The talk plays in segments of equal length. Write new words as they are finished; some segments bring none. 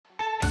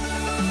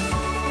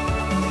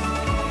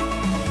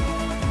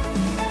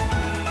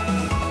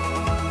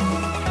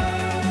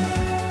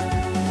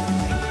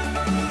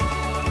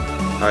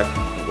Hi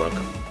and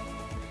welcome.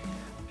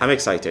 I'm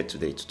excited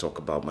today to talk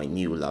about my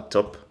new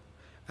laptop.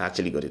 I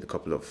actually got it a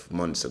couple of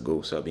months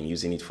ago, so I've been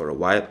using it for a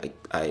while.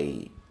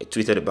 I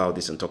tweeted about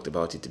this and talked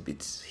about it a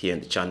bit here in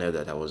the channel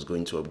that I was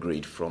going to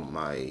upgrade from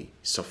my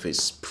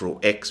Surface Pro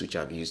X, which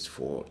I've used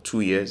for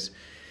 2 years,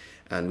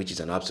 and which is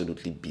an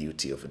absolutely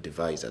beauty of a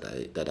device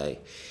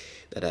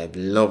that I've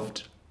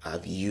loved,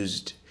 I've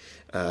used,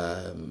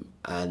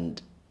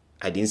 and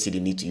I didn't see the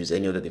need to use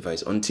any other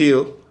device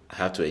until I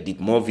have to edit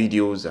more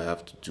videos, I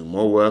have to do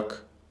more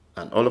work,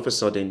 and all of a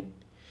sudden,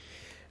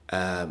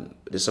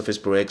 the Surface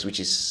Pro X, which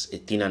is a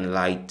thin and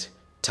light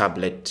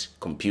tablet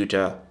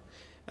computer,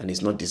 and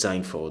it's not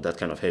designed for that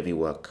kind of heavy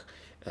work,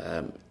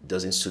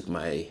 doesn't suit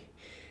my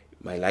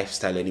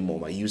lifestyle anymore,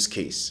 my use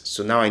case.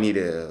 So now I need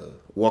a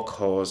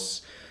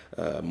workhorse,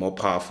 more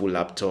powerful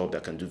laptop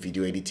that can do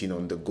video editing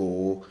on the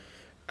go,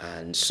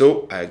 and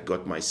so I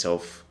got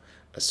myself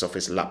a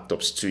Surface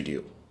Laptop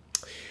Studio.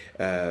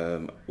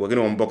 We're going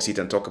to unbox it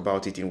and talk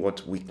about it in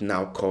what we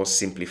now call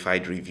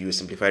simplified review.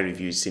 Simplified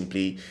review is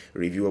simply a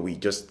review where we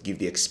just give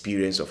the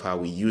experience of how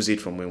we use it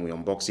from when we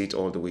unbox it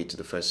all the way to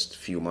the first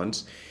few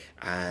months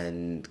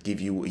and give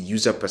you a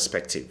user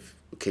perspective,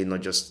 okay, not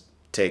just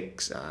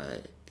text,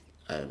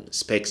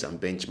 specs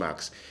and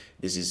benchmarks.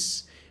 This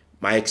is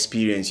my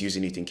experience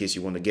using it in case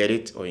you want to get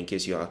it, or in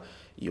case you are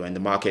in the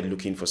market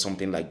looking for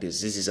something like this.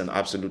 This is an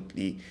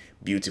absolutely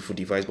beautiful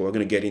device, but we're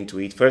going to get into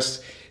it.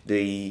 First,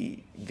 the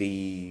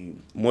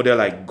model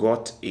I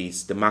got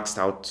is the maxed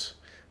out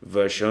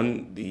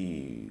version,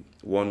 the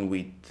one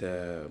with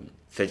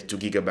 32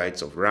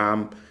 gigabytes of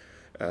RAM,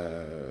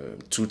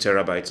 2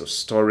 terabytes of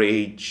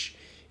storage.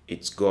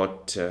 It's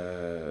got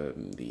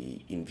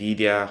the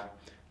NVIDIA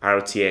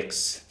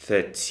RTX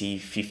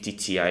 3050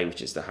 Ti,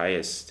 which is the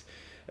highest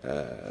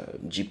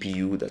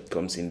GPU that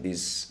comes in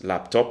this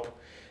laptop.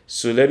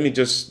 So let me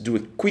just do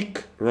a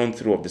quick run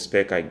through of the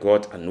spec I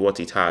got and what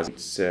it has.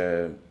 It's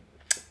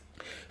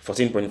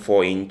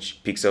 14.4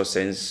 inch pixel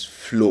sense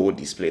flow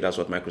display. That's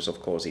what Microsoft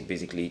calls it.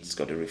 Basically, it's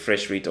got a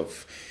refresh rate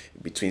of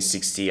between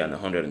 60 and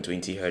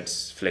 120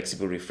 hertz,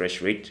 flexible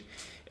refresh rate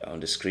on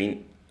the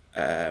screen.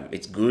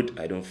 It's good.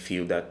 I don't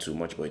feel that too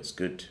much, but it's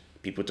good.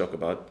 People talk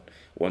about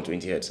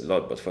 120 hertz a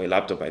lot, but for a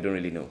laptop, I don't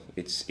really know.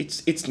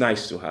 It's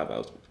nice to have.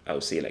 I'll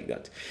say like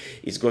that.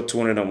 It's got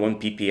 201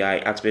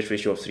 ppi, aspect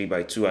ratio of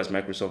 3:2, as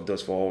Microsoft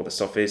does for all the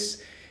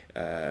Surface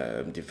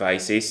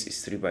devices.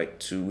 It's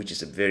 3:2, which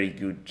is a very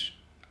good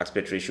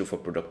aspect ratio for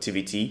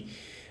productivity.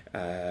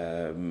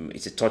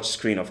 It's a touch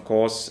screen, of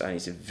course, and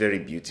it's a very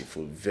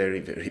beautiful, very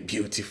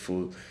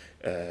beautiful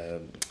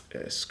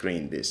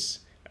screen. This,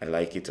 I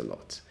like it a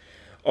lot.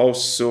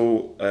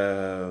 Also,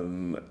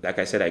 like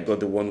I said, I got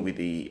the one with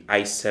the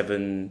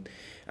i7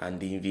 and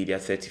the NVIDIA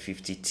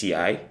 3050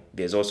 Ti.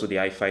 There's also the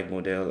i5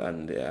 model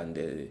and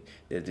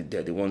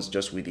the ones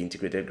just with the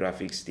integrated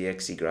graphics, the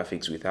XE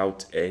graphics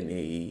without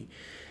any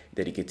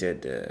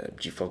dedicated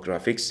GeForce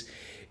graphics.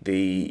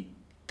 The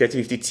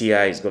 3050 Ti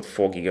has got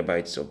 4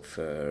 gigabytes of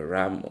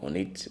RAM on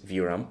it,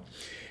 VRAM.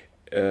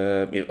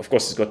 Of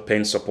course, it's got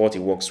pen support. It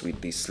works with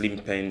the Slim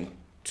Pen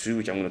 2,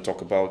 which I'm going to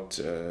talk about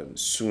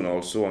soon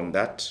also on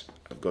that.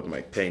 I've got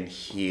my pen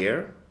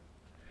here.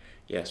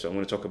 Yeah, so I'm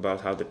going to talk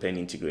about how the pen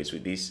integrates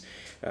with this.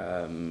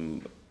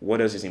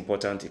 What else is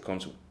important? It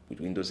comes with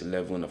Windows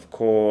 11, of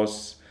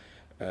course.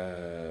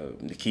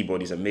 The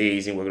keyboard is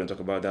amazing. We're going to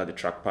talk about that. The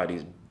trackpad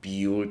is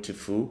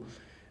beautiful.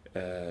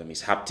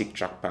 It's haptic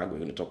trackpad. We're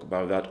going to talk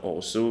about that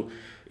also.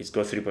 It's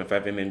got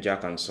 3.5mm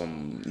jack and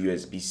some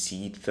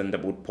USB-C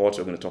Thunderbolt ports.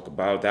 We're going to talk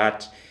about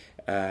that.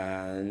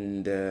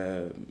 And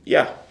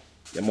yeah,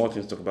 there are more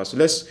things to talk about. So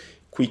let's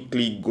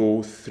quickly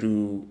go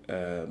through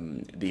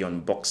the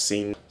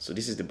unboxing. So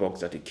this is the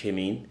box that it came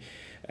in.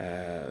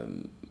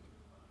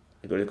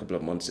 I got it a couple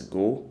of months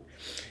ago.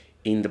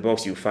 In the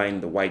box, you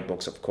find the white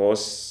box, of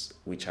course,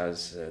 which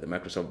has the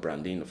Microsoft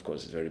branding. Of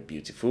course, it's very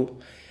beautiful.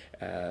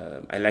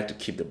 I like to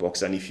keep the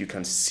box, and if you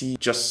can see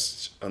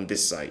just on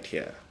this side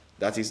here,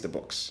 that is the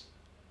box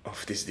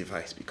of this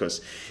device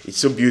because it's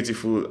so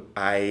beautiful.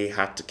 I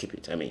had to keep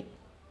it. I mean,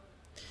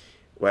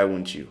 why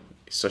wouldn't you?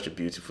 It's such a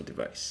beautiful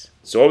device.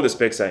 So all the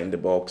specs are in the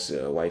box,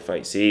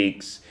 Wi-Fi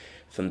 6,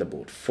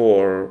 Thunderbolt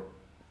 4,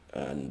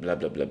 and blah,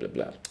 blah, blah, blah,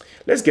 blah.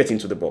 Let's get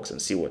into the box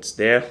and see what's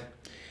there.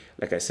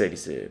 Like I said,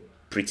 it's a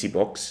pretty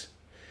box,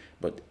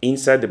 but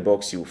inside the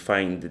box, you'll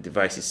find the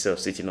device itself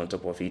sitting on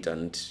top of it,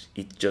 and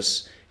it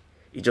just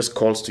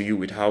calls to you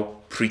with how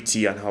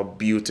pretty and how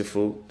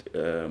beautiful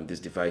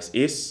this device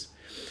is.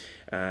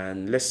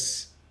 And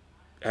it's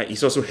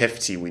also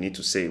hefty, we need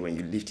to say. When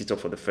you lift it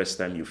up for the first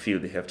time, you feel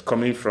the heft.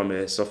 Coming from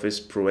a Surface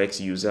Pro X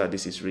user,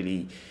 this is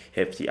really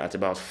hefty at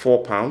about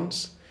 4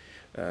 pounds.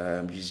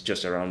 It's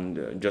just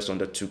around, just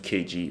under 2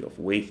 kg of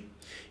weight.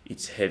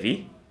 It's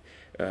heavy,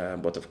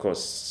 but of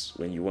course,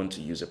 when you want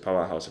to use a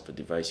powerhouse of a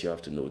device, you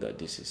have to know that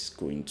this is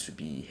going to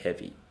be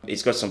heavy.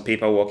 It's got some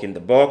paperwork in the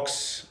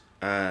box,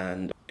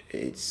 and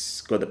it's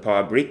got the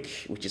power brick,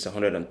 which is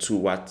 102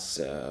 watts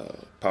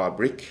power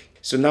brick.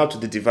 So now to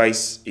the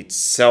device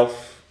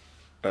itself.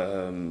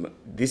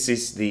 This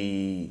is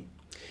the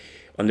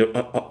On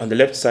the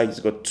left side, it's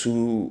got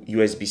two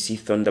USB-C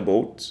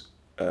Thunderbolts.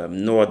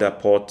 No other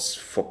ports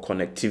for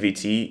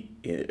connectivity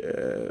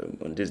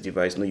on this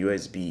device. No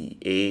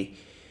USB-A.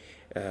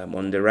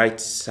 On the right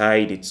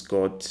side, it's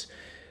got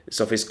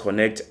Surface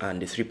Connect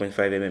and the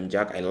 3.5mm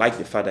jack. I like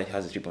the fact that it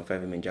has a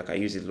 3.5mm jack. I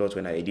use it a lot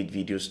when I edit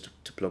videos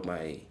to plug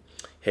my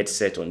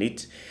headset on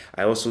it.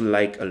 I also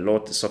like a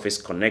lot the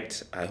Surface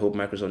Connect. I hope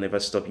Microsoft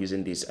never stop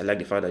using this. I like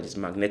the fact that it's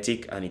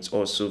magnetic and it's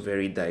also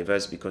very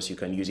diverse because you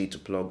can use it to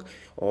plug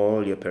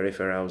all your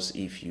peripherals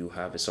if you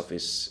have a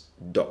Surface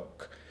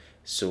dock.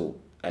 So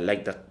I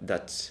like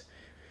that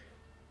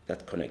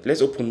Connect.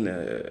 Let's open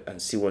and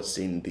see what's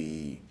in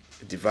the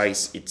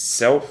device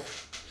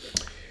itself.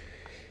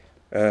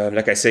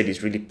 Like I said,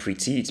 it's really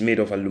pretty. It's made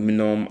of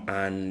aluminum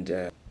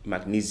and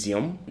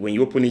magnesium. When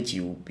you open it,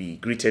 you'll be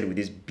greeted with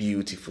this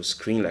beautiful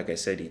screen. Like I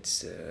said,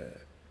 it's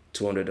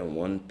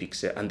 201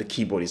 pixel, and the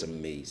keyboard is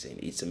amazing.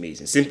 It's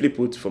amazing. Simply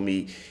put, for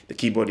me, the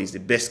keyboard is the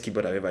best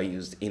keyboard I've ever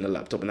used in a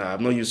laptop. Now,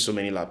 I've not used so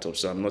many laptops,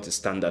 so I'm not a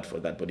standard for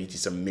that, but it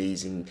is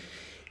amazing.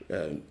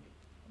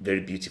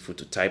 Very beautiful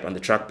to type, and the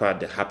trackpad,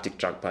 the haptic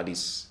trackpad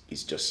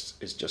is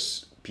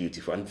just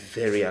beautiful and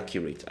very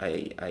accurate.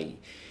 I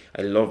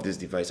love this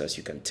device, as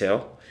you can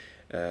tell.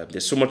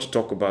 There's so much to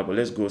talk about, but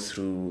let's go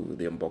through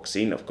the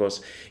unboxing. Of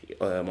course,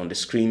 on the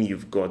screen,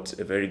 you've got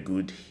a very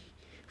good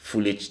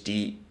Full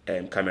HD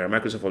camera.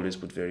 Microsoft always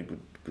put very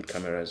good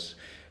cameras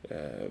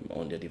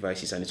on their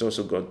devices, and it's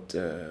also got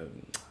the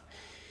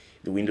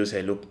Windows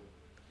Hello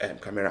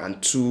camera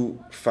and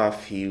two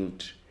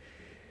far-field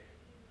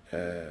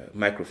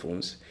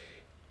microphones.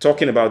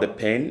 Talking about the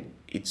pen,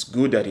 it's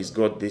good that it's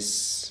got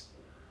this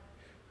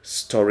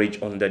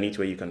storage underneath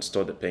where you can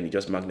store the pen. It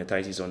just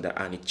magnetizes under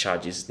and it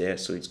charges there,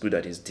 so it's good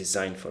that it's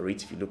designed for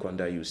it. If you look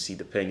under, you see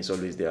the pen is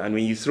always there, and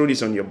when you throw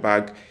this on your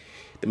bag,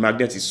 the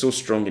magnet is so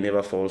strong it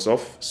never falls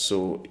off.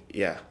 So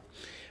yeah,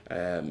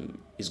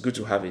 it's good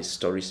to have a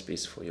storage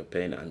space for your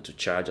pen and to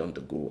charge on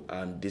the go.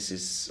 And this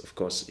is, of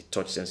course, a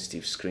touch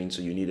sensitive screen,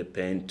 so you need a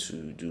pen to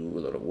do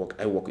a lot of work.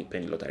 I work with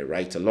pen a lot. I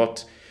write a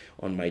lot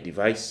on my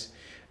device.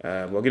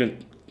 We're going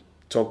to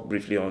talk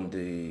briefly on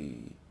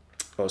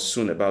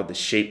soon about the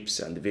shapes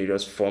and the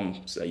various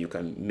forms that you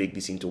can make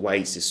this into, why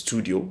it's a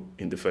studio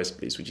in the first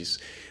place, which is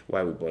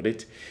why we bought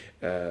it.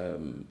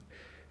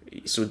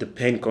 So the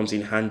pen comes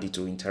in handy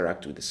to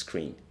interact with the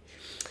screen.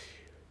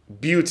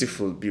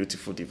 Beautiful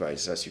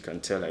device, as you can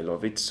tell. I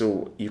love it.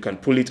 So you can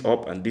pull it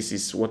up, and this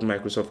is what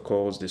Microsoft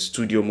calls the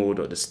studio mode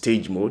or the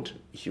stage mode.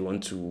 If you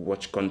want to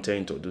watch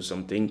content or do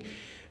something,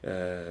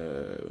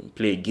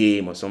 play a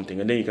game or something,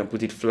 and then you can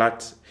put it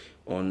flat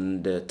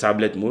on the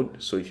tablet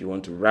mode. So if you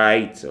want to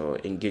write or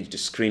engage the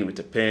screen with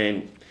a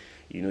pen,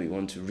 you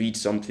want to read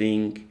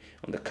something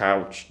on the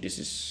couch, this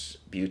is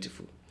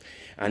beautiful.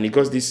 And it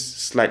got this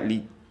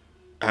slightly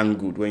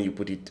angled when you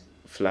put it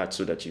flat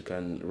so that you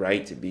can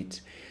write a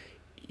bit.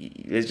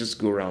 Let's just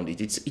go around it.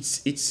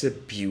 It's a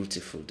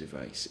beautiful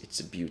device. It's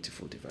a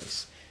beautiful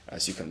device,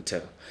 as you can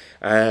tell.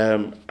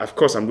 Of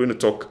course, I'm going to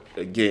talk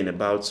again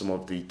about some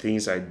of the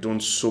things I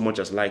don't so much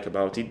as like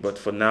about it, but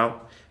for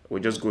now, we're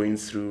just going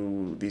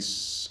through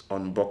this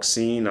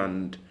unboxing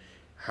and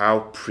how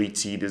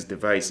pretty this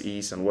device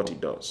is and what it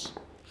does.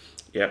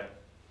 Yeah.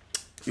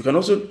 You can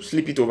also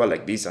flip it over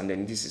like this, and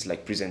then this is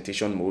like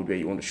presentation mode where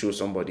you want to show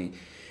somebody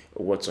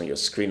what's on your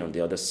screen on the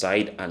other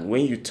side. And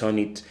when you turn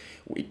it,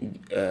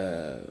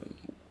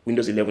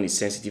 Windows 11 is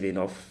sensitive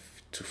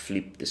enough to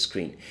flip the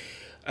screen.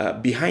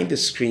 Behind the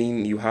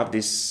screen, you have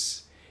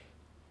this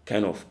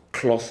kind of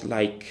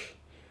cloth-like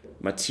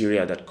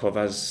material that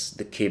covers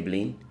the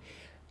cabling.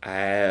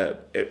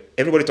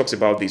 Everybody talks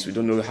about this. We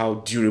don't know how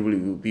durable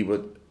it will be,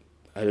 but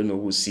I don't know,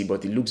 we'll see.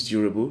 But it looks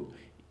durable.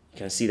 You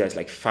can see that it's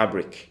like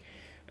fabric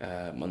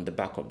on the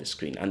back of the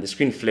screen, and the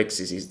screen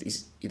flexes.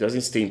 It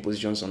doesn't stay in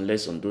positions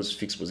unless on those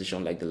fixed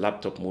positions like the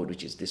laptop mode,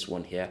 which is this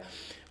one here,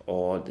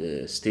 or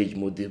the stage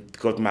mode. They've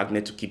got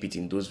magnet to keep it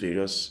in those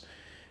various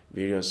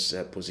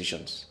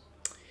positions.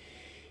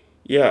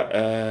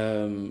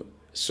 Yeah.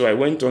 So I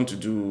went on to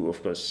do,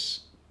 of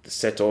course, the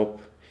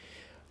setup.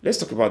 Let's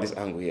talk about this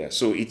angle here.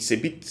 So it's a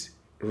bit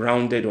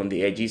rounded on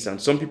the edges, and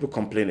some people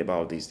complain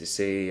about this. They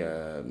say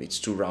it's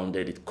too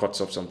rounded, it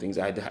cuts off some things.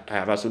 I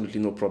have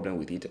absolutely no problem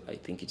with it. I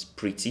think it's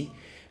pretty,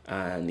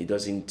 and it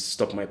doesn't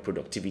stop my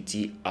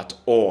productivity at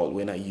all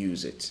when I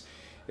use it.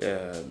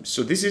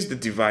 So this is the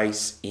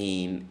device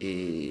in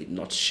a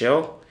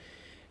nutshell.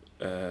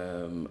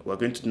 We're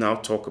going to now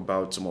talk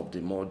about some of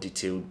the more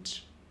detailed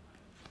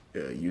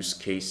use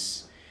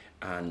case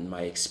and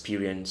my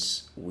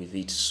experience with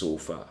it so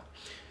far.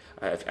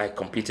 I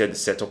completed the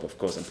setup, of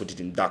course, and put it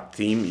in dark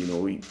theme.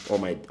 All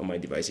my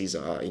devices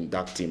are in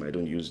dark theme. I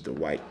don't use the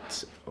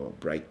white or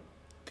bright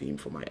theme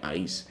for my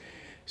eyes.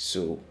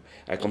 So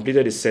I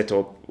completed the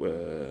setup,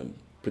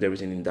 put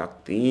everything in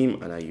dark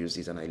theme, and I use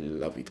it, and I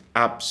love it.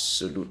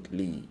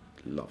 Absolutely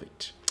love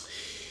it.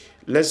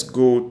 Let's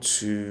go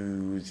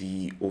to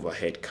the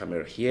overhead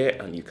camera here,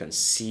 and you can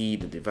see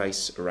the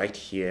device right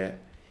here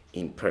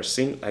in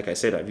person. Like I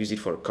said, I've used it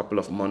for a couple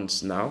of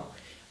months now,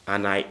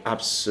 and I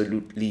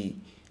absolutely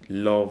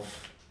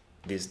love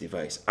this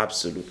device.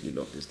 Absolutely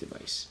love this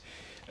device.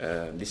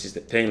 This is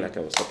the pen, like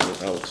I was talking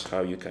about,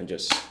 how you can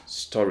just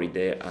store it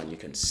there and you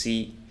can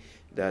see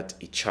that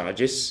it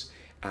charges,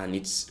 and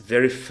it's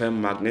very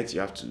firm magnet.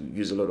 You have to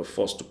use a lot of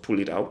force to pull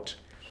it out.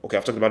 Okay,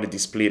 I've talked about the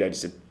display. That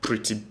is a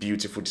pretty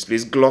beautiful display.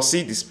 It's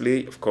glossy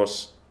display, of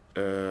course,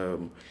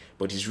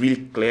 but it's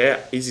really clear.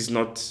 This is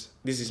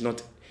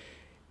not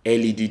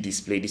LED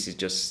display. This is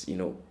just,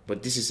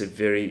 but this is a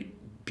very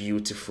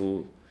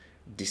beautiful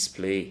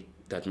display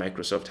that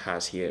Microsoft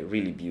has here.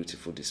 Really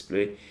beautiful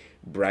display,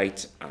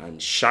 bright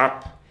and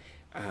sharp,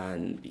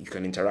 and you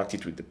can interact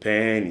it with the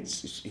pen.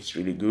 It's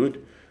really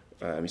good.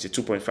 It's a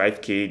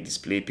 2.5K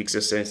display.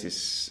 Pixel Sense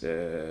is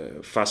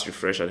fast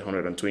refresh at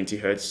 120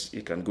 Hertz.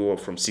 It can go up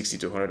from 60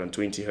 to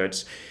 120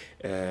 Hertz.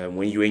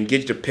 When you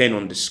engage the pen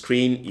on the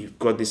screen, you've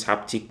got this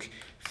haptic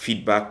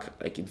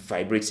feedback, like it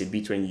vibrates a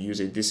bit when you use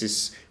it. This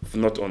is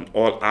not on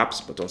all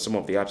apps, but on some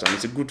of the apps, and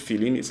it's a good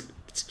feeling. It's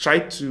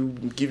tried to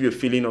give you a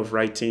feeling of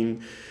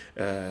writing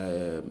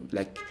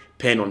like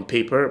pen on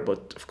paper,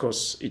 but of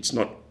course it's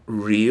not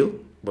real,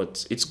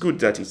 but it's good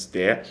that it's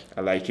there.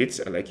 I like it.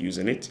 I like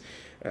using it.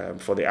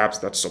 For the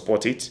apps that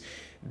support it.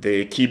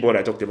 The keyboard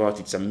I talked about,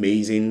 it's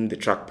amazing. The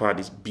trackpad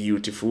is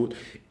beautiful.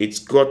 It's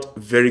got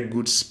very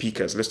good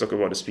speakers. Let's talk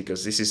about the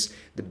speakers. This is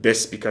the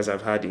best speakers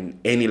I've had in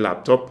any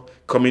laptop.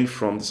 Coming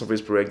from the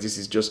Surface Pro X, this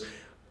is just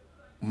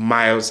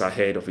miles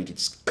ahead of it.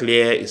 It's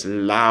clear, it's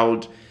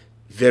loud,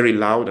 very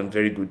loud, and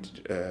very good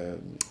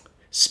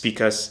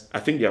speakers. I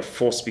think there are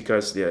 4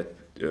 speakers there.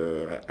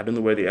 I don't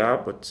know where they are,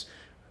 but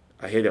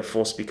I hear there are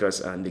 4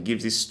 speakers, and they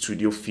give this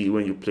studio feel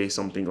when you play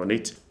something on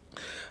it.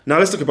 Now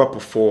let's talk about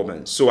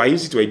performance. So I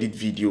use it to edit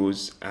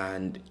videos,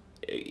 and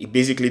it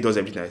basically does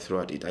everything I throw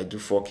at it. I do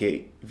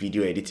 4K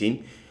video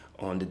editing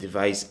on the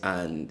device,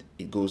 and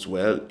it goes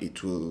well.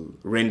 It will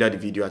render the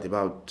video at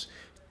about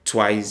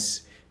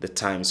twice the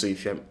time. So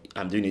if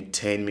I'm doing a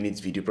 10 minutes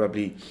video,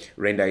 probably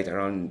render it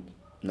around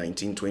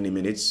 19-20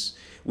 minutes,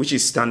 which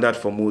is standard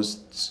for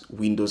most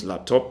Windows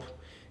laptop.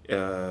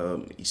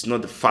 It's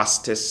not the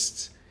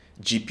fastest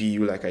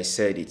GPU, like I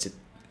said. It's a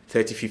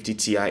 3050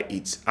 Ti.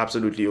 It's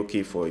absolutely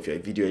okay for if you're a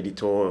video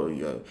editor or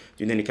you're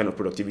doing any kind of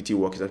productivity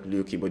work. It's absolutely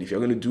okay. But if you're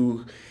going to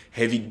do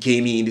heavy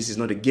gaming, this is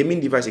not a gaming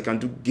device. It can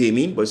do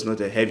gaming, but it's not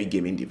a heavy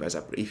gaming device.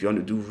 If you want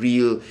to do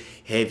real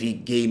heavy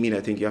gaming, I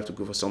think you have to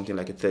go for something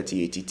like a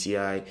 3080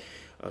 Ti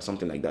or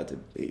something like that,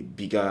 a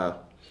bigger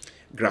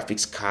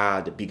graphics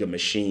card, a bigger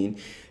machine.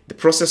 The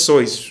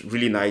processor is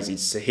really nice.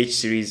 It's a H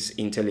series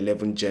Intel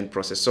 11 Gen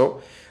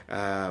processor.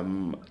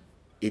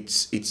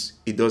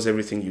 It does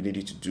everything you need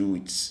it to do.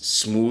 It's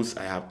smooth.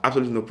 I have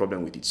absolutely no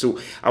problem with it. So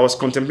I was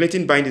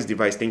contemplating buying this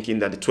device, thinking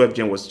that the 12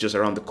 gen was just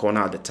around the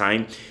corner at the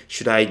time.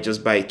 Should I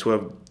just buy a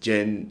 12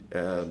 gen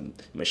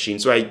machine?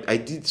 So I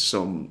did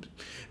some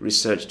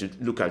research to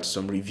look at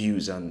some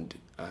reviews and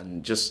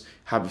just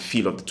have a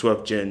feel of the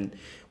 12 gen.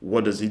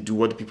 What does it do?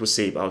 What do people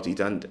say about it?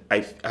 And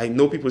I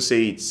know people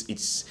say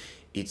it's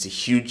a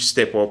huge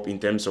step up in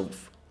terms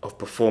of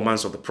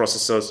performance of the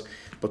processors.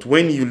 But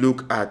when you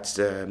look at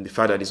the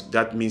fact that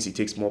that means it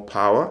takes more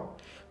power,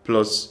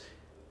 plus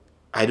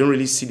I don't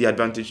really see the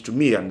advantage to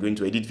me. I'm going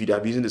to edit video.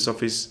 I'm using the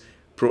Surface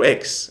Pro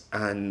X,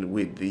 and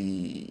with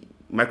the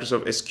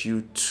Microsoft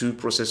SQ2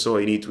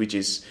 processor in it, which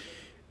is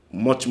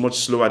much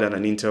slower than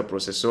an Intel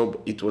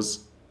processor, it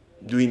was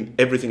doing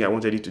everything I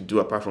wanted it to do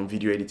apart from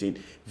video editing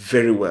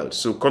very well.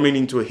 So coming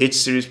into a H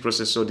series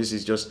processor, this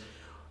is just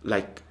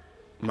like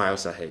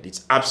miles ahead.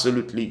 It's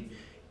absolutely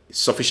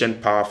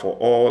sufficient power for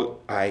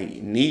all I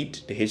need.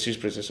 The H series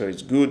processor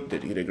is good. The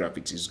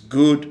graphics is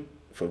good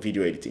for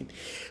video editing.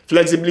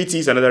 Flexibility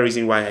is another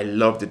reason why I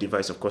love the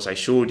device. Of course, I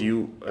showed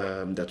you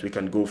that we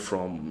can go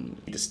from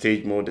the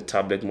stage mode, the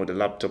tablet mode, the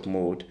laptop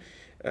mode,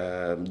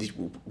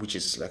 which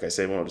is, like I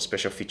said, one of the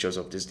special features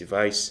of this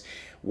device.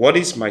 What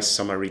is my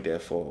summary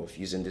therefore of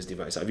using this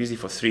device? I've used it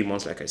for 3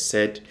 months, like I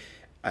said.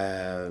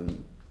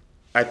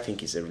 I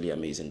think it's a really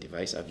amazing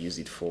device. I've used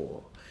it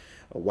for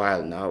a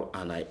while now,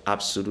 and I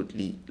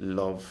absolutely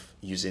love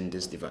using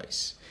this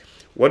device.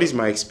 What is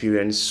my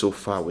experience so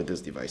far with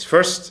this device?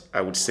 First,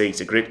 I would say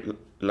it's a great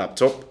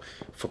laptop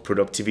for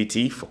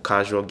productivity, for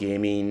casual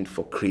gaming,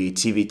 for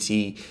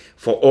creativity,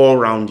 for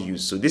all-round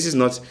use. So this is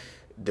not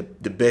the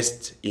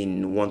best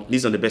in one.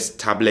 This is not the best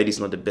tablet. It's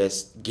not the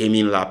best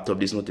gaming laptop.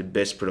 This is not the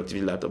best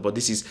productivity laptop. But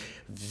this is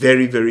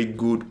very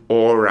good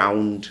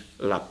all-round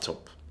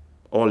laptop,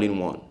 all in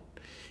one.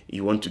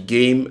 You want to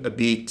game a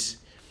bit,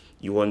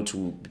 you want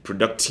to be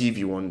productive,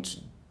 you want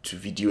to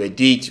video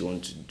edit, you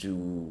want to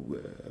do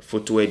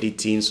photo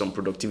editing, some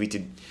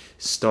productivity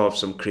stuff,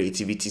 some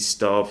creativity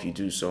stuff, you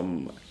do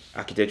some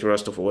architectural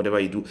stuff or whatever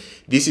you do.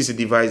 This is a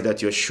device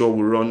that you're sure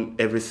will run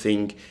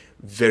everything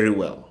very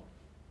well.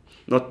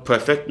 Not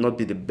perfect, not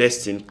be the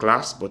best in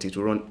class, but it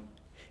will run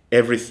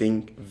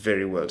everything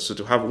very well. So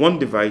to have one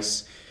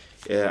device,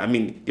 I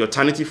mean, the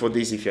alternative for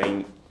this, if you're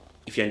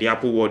in the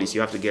Apple world, is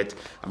you have to get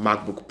a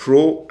MacBook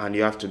Pro and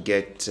you have to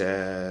get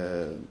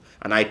an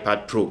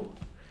iPad Pro.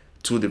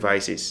 two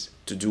devices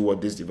to do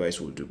what this device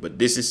will do. But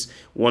this is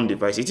one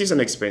device. It is an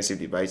expensive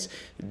device.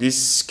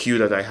 This SKU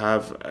that I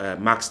have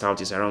maxed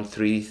out is around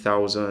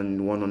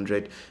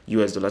 $3,100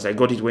 US. I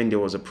got it when there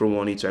was a promo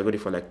on it, so I got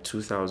it for like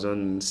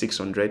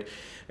 2,600,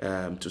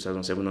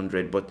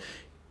 2,700. But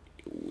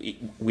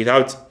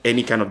without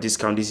any kind of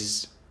discount, this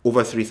is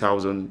over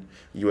 3,000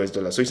 US.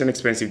 So it's an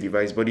expensive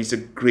device, but it's a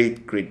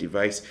great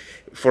device.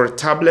 For a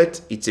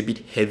tablet, it's a bit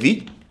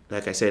heavy.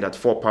 Like I said, at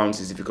 4 pounds,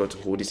 it's difficult to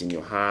hold it in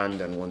your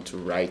hand and want to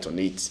write on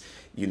it.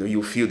 You know,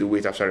 you feel the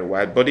weight after a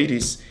while, but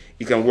it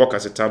can work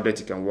as a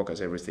tablet, it can work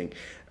as everything.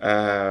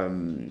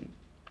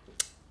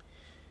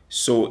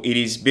 So it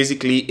is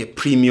basically a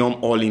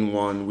premium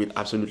all-in-one with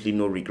absolutely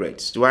no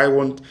regrets. Do I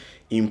want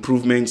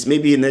improvements?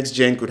 Maybe next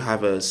gen could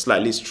have a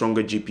slightly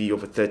stronger GPU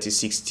of a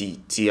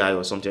 3060 Ti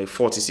or something,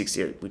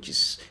 4060, which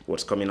is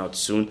what's coming out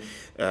soon.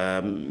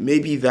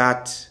 Maybe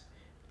that.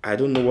 I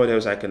don't know what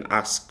else I can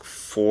ask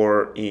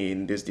for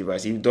in this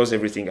device. It does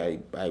everything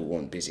I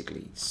want,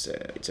 basically.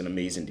 It's an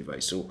amazing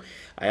device. So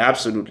I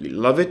absolutely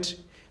love it.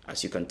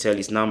 As you can tell,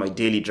 it's now my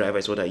daily driver.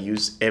 It's what I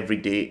use every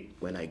day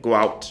when I go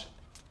out.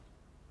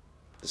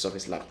 The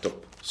Surface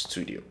Laptop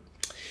Studio.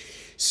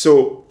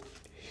 So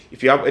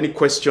if you have any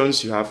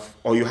questions, you have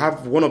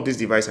one of these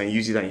devices and you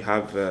use it and you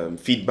have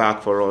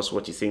feedback for us,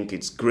 what you think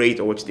it's great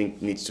or what you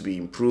think needs to be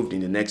improved in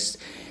the next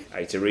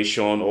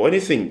iteration or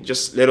anything,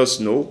 just let us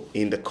know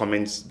in the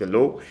comments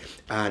below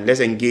and let's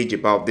engage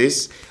about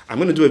this. I'm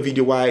going to do a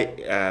video why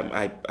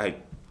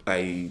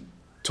I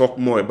talk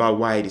more about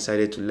why I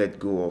decided to let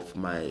go of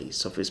my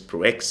Surface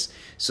Pro X,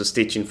 so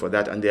stay tuned for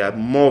that. And there are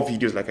more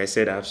videos. Like I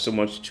said, I have so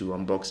much to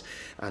unbox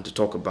and to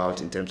talk about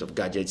in terms of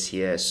gadgets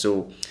here,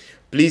 so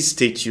please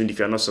stay tuned. If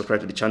you are not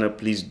subscribed to the channel,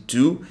 please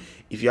do.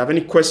 If you have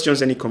any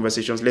questions, any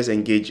conversations, let's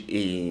engage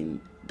in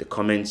the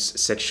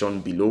comments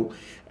section below.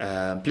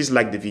 Please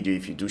like the video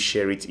if you do,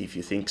 share it if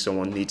you think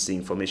someone needs the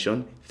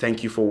information.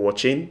 Thank you for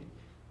watching.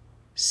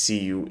 See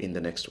you in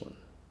the next one.